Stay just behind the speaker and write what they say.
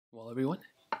Well, everyone,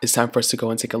 it's time for us to go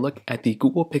and take a look at the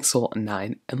Google Pixel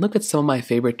 9 and look at some of my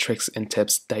favorite tricks and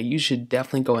tips that you should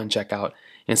definitely go and check out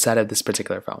inside of this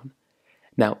particular phone.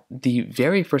 Now, the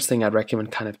very first thing I'd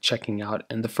recommend kind of checking out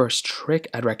and the first trick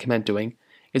I'd recommend doing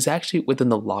is actually within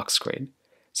the lock screen.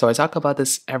 So I talk about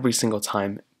this every single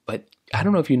time, but I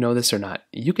don't know if you know this or not,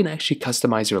 you can actually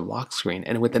customize your lock screen,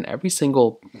 and within every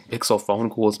single Pixel phone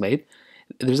Google's made,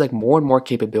 there's like more and more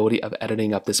capability of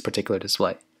editing up this particular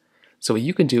display. So what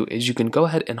you can do is you can go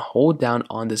ahead and hold down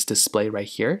on this display right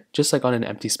here, just like on an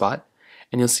empty spot,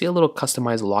 and you'll see a little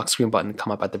customized lock screen button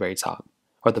come up at the very top,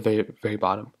 or the very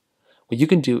bottom. What you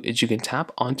can do is you can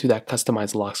tap onto that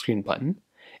customized lock screen button,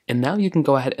 and now you can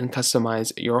go ahead and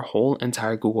customize your whole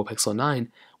entire Google Pixel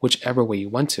 9 whichever way you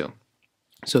want to.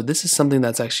 So this is something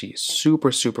that's actually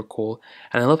super cool,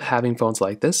 and I love having phones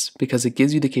like this because it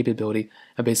gives you the capability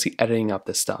of basically editing up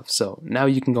this stuff. So now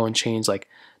you can go and change like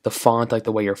the font, like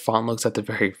the way your font looks at the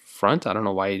very front. I don't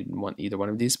know why you want either one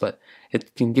of these, but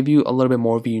it can give you a little bit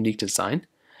more of a unique design.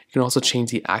 You can also change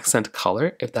the accent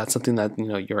color if that's something that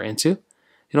you're into. You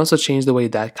can also change the way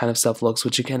that kind of stuff looks,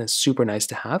 which again is super nice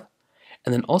to have.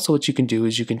 And then also what you can do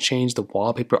is you can change the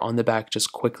wallpaper on the back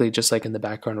just quickly, just like in the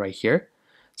background right here.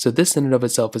 So this in and of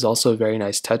itself is also a very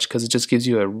nice touch because it just gives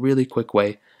you a really quick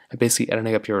way of basically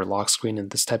editing up your lock screen and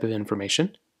this type of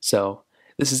information. So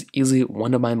this is easily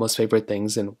one of my most favorite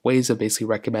things and ways of basically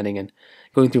recommending and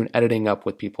going through and editing up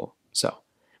with people. So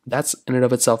that's in and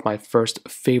of itself my first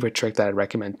favorite trick that I'd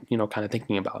recommend, kind of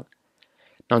thinking about.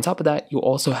 Now on top of that, you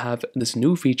also have this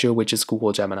new feature, which is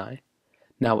Google Gemini.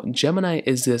 Now Gemini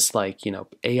is this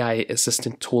AI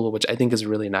assistant tool, which I think is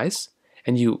really nice.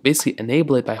 And you basically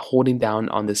enable it by holding down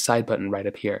on this side button right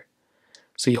up here.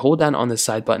 So you hold down on this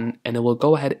side button and it will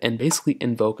go ahead and basically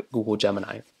invoke Google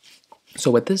Gemini.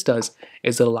 So what this does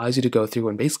is it allows you to go through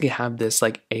and basically have this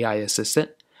like AI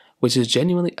assistant, which is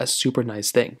genuinely a super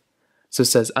nice thing. So it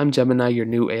says, I'm Gemini, your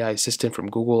new AI assistant from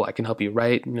Google. I can help you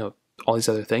write, all these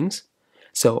other things.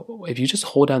 So if you just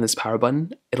hold down this power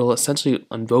button, it'll essentially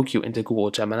invoke you into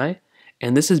Google Gemini.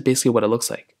 And this is basically what it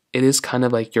looks like. It is kind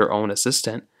of like your own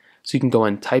assistant. So you can go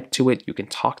and type to it, you can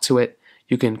talk to it,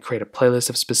 you can create a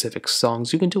playlist of specific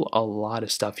songs, you can do a lot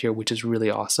of stuff here, which is really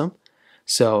awesome.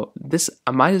 So this,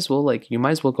 you might as well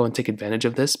go and take advantage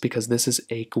of this because this is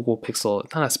a Google Pixel,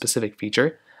 it's not a specific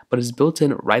feature, but it's built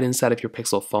in right inside of your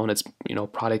Pixel phone. It's,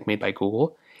 product made by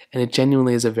Google, and it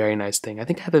genuinely is a very nice thing. I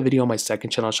think I have a video on my second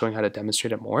channel showing how to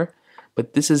demonstrate it more,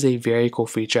 but this is a very cool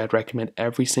feature I'd recommend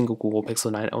every single Google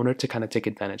Pixel 9 owner to kind of take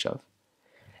advantage of.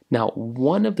 Now,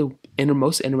 one of the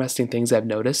most interesting things I've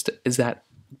noticed is that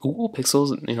Google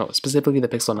Pixels, specifically the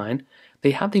Pixel 9,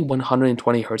 they have the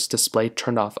 120 Hz display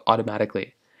turned off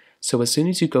automatically. So as soon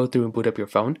as you go through and boot up your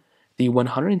phone, the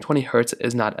 120 Hz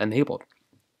is not enabled.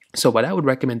 So what I would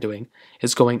recommend doing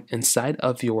is going inside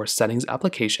of your settings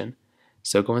application.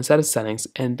 So go inside of settings,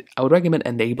 and I would recommend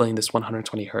enabling this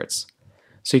 120 Hz.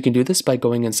 So you can do this by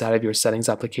going inside of your settings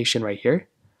application right here,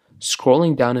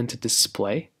 scrolling down into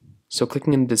display. So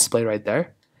clicking in display right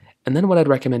there, and then what I'd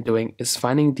recommend doing is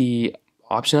finding the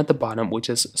option at the bottom, which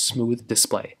is smooth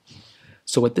display.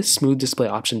 So what this smooth display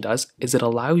option does is it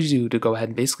allows you to go ahead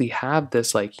and basically have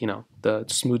this the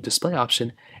smooth display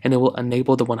option, and it will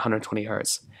enable the 120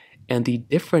 Hz. And the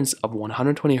difference of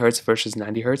 120 Hz versus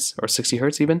 90 Hz or 60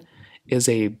 Hz even is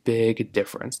a big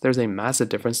difference. There's a massive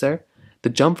difference there. The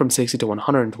jump from 60 to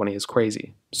 120 is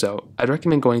crazy. So I'd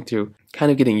recommend going through,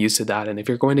 kind of getting used to that. And if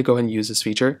you're going to go ahead and use this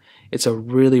feature, it's a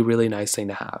really nice thing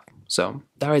to have. So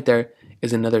that right there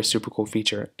is another super cool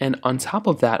feature. And on top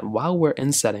of that, while we're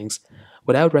in settings,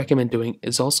 what I would recommend doing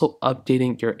is also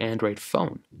updating your Android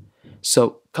phone.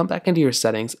 So come back into your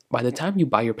settings. By the time you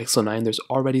buy your Pixel 9, there's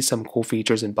already some cool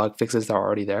features and bug fixes that are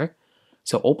already there.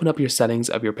 So open up your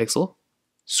settings of your Pixel,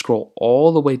 scroll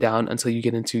all the way down until you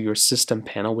get into your system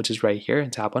panel, which is right here,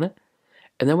 and tap on it.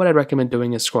 And then what I'd recommend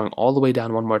doing is scrolling all the way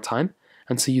down one more time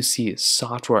until you see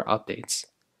software updates.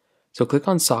 So click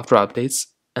on software updates,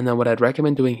 and then what I'd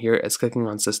recommend doing here is clicking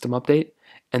on system update,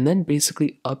 and then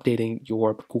basically updating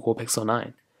your Google Pixel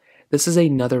 9. This is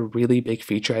another really big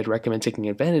feature I'd recommend taking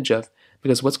advantage of,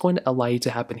 because what's going to allow you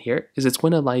to happen here is it's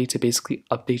going to allow you to basically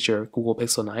update your Google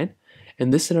Pixel 9.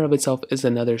 And this in and of itself is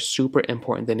another super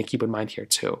important thing to keep in mind here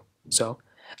too. So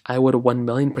I would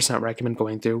 1,000,000% recommend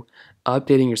going through,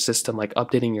 updating your system, like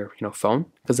updating your phone,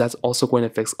 because that's also going to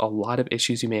fix a lot of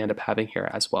issues you may end up having here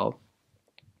as well.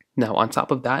 Now on top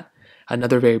of that,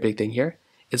 another very big thing here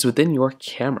is within your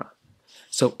camera.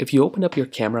 So if you open up your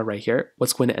camera right here,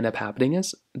 what's going to end up happening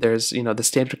is there's the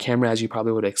standard camera as you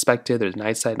probably would have expected, there's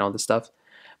night sight and all this stuff,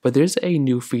 but there's a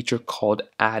new feature called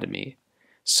Add Me.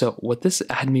 So what this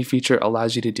add me feature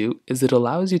allows you to do is it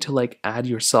allows you to like add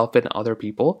yourself and other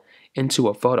people into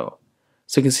a photo.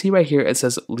 So you can see right here, it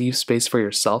says leave space for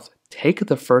yourself. Take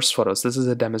the first photo. So this is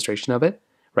a demonstration of it,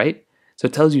 right? So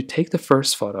it tells you take the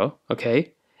first photo,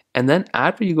 okay? And then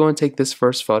after you go and take this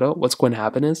first photo, what's going to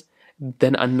happen is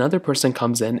then another person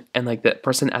comes in and like that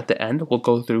person at the end will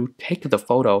go through, take the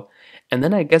photo, and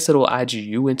then I guess it'll add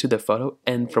you into the photo.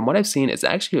 And from what I've seen, it's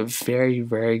actually a very,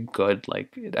 very good,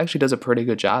 like it actually does a pretty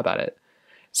good job at it.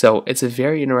 So it's a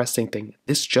very interesting thing.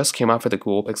 This just came out for the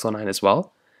Google Pixel 9 as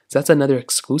well. So that's another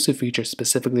exclusive feature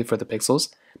specifically for the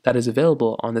Pixels that is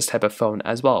available on this type of phone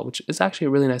as well, which is actually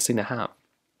a really nice thing to have.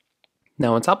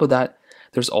 Now on top of that,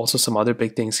 there's also some other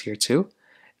big things here too.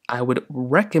 I would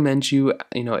recommend you,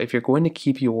 if you're going to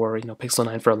keep your, Pixel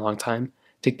 9 for a long time,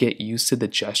 to get used to the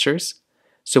gestures.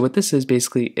 So what this is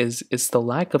basically is it's the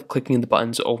lack of clicking the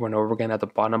buttons over and over again at the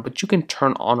bottom, but you can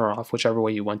turn on or off whichever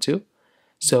way you want to.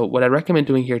 So what I recommend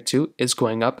doing here too is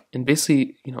going up and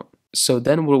basically, so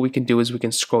then what we can do is we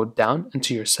can scroll down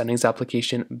into your settings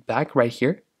application back right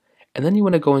here. And then you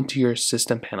want to go into your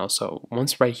system panel. So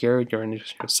once right here, you're in your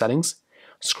settings,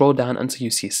 scroll down until you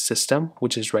see system,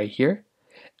 which is right here.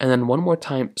 And then one more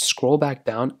time, scroll back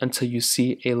down until you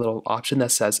see a little option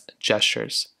that says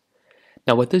gestures.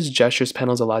 Now what this gestures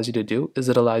panel allows you to do is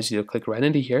it allows you to click right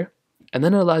into here, and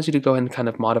then it allows you to go ahead and kind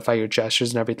of modify your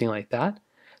gestures and everything like that.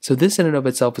 So this in and of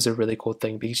itself is a really cool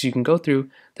thing because you can go through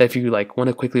that if you like want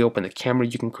to quickly open the camera,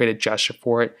 you can create a gesture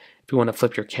for it. If you want to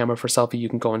flip your camera for selfie, you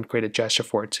can go and create a gesture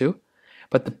for it too.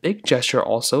 But the big gesture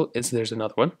also is there's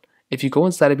another one. If you go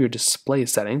inside of your display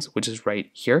settings, which is right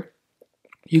here,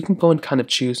 you can go and kind of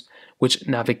choose which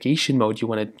navigation mode you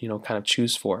want to, kind of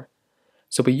choose for.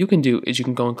 So what you can do is you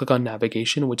can go and click on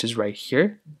navigation, which is right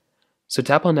here. So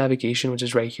tap on navigation, which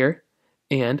is right here.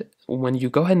 And when you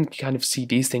go ahead and kind of see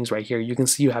these things right here, you can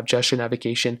see you have gesture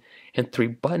navigation and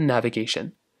 3-button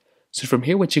navigation. So from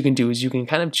here, what you can do is you can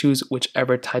kind of choose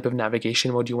whichever type of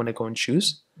navigation mode you want to go and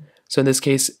choose. So in this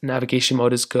case, navigation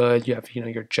mode is good. You have,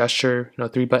 your gesture,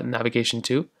 3-button navigation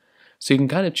too. So you can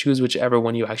kind of choose whichever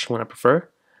one you actually want to prefer.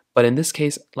 But in this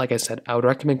case, like I said, I would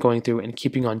recommend going through and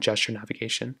keeping on gesture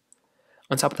navigation.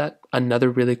 On top of that, another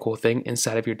really cool thing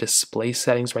inside of your display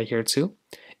settings right here too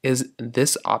is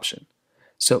this option.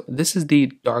 So this is the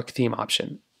dark theme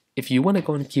option. If you want to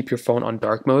go and keep your phone on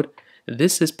dark mode,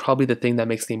 this is probably the thing that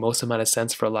makes the most amount of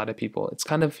sense for a lot of people. It's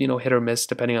kind of, hit or miss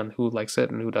depending on who likes it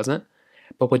and who doesn't.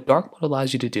 But what dark mode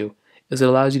allows you to do is it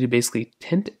allows you to basically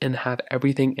tint and have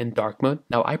everything in dark mode.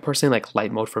 Now, I personally like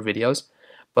light mode for videos,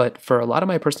 but for a lot of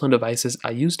my personal devices,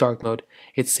 I use dark mode.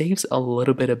 It saves a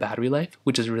little bit of battery life,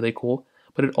 which is really cool,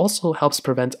 but it also helps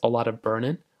prevent a lot of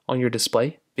burn-in on your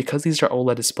display. Because these are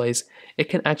OLED displays, it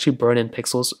can actually burn in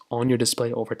pixels on your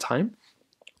display over time.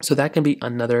 So that can be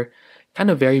another kind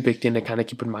of very big thing to kind of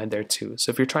keep in mind there too. So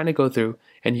if you're trying to go through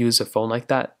and use a phone like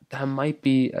that, that might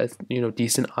be a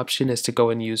decent option is to go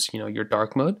and use your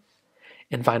dark mode.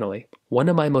 And finally, one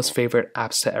of my most favorite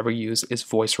apps to ever use is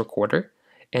Voice Recorder.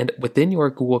 And within your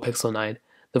Google Pixel 9,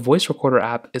 the Voice Recorder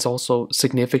app is also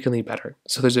significantly better.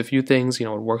 So there's a few things, it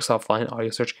works offline, audio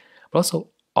search, but also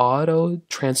auto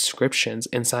transcriptions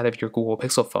inside of your Google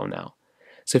Pixel phone now.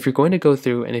 So if you're going to go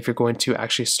through and if you're going to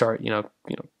actually start,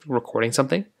 recording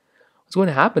something, what's going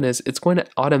to happen is it's going to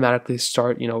automatically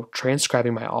start,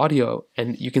 transcribing my audio.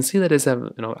 And you can see that as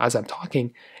I'm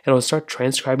talking, it'll start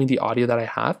transcribing the audio that I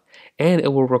have and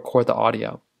it will record the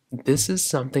audio. This is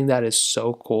something that is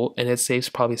so cool and it saves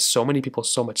probably so many people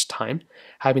so much time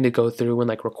having to go through and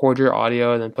like record your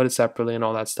audio and then put it separately and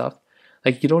all that stuff.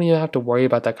 Like you don't even have to worry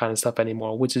about that kind of stuff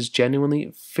anymore, which is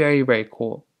genuinely very, very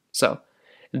cool. So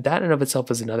that in of itself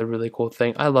is another really cool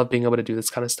thing. I love being able to do this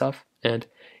kind of stuff, and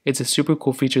it's a super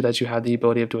cool feature that you have the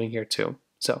ability of doing here too.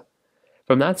 So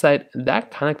from that side, that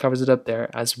kind of covers it up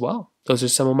there as well. Those are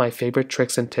some of my favorite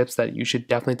tricks and tips that you should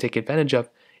definitely take advantage of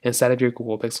inside of your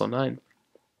Google Pixel 9.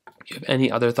 If you have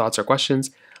any other thoughts or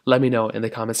questions, let me know in the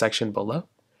comment section below.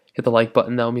 Hit the like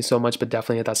button, that would mean so much, but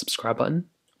definitely hit that subscribe button.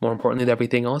 More importantly than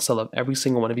everything else, I love every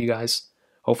single one of you guys.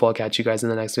 Hopefully I'll catch you guys in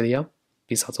the next video.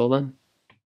 Peace out till then.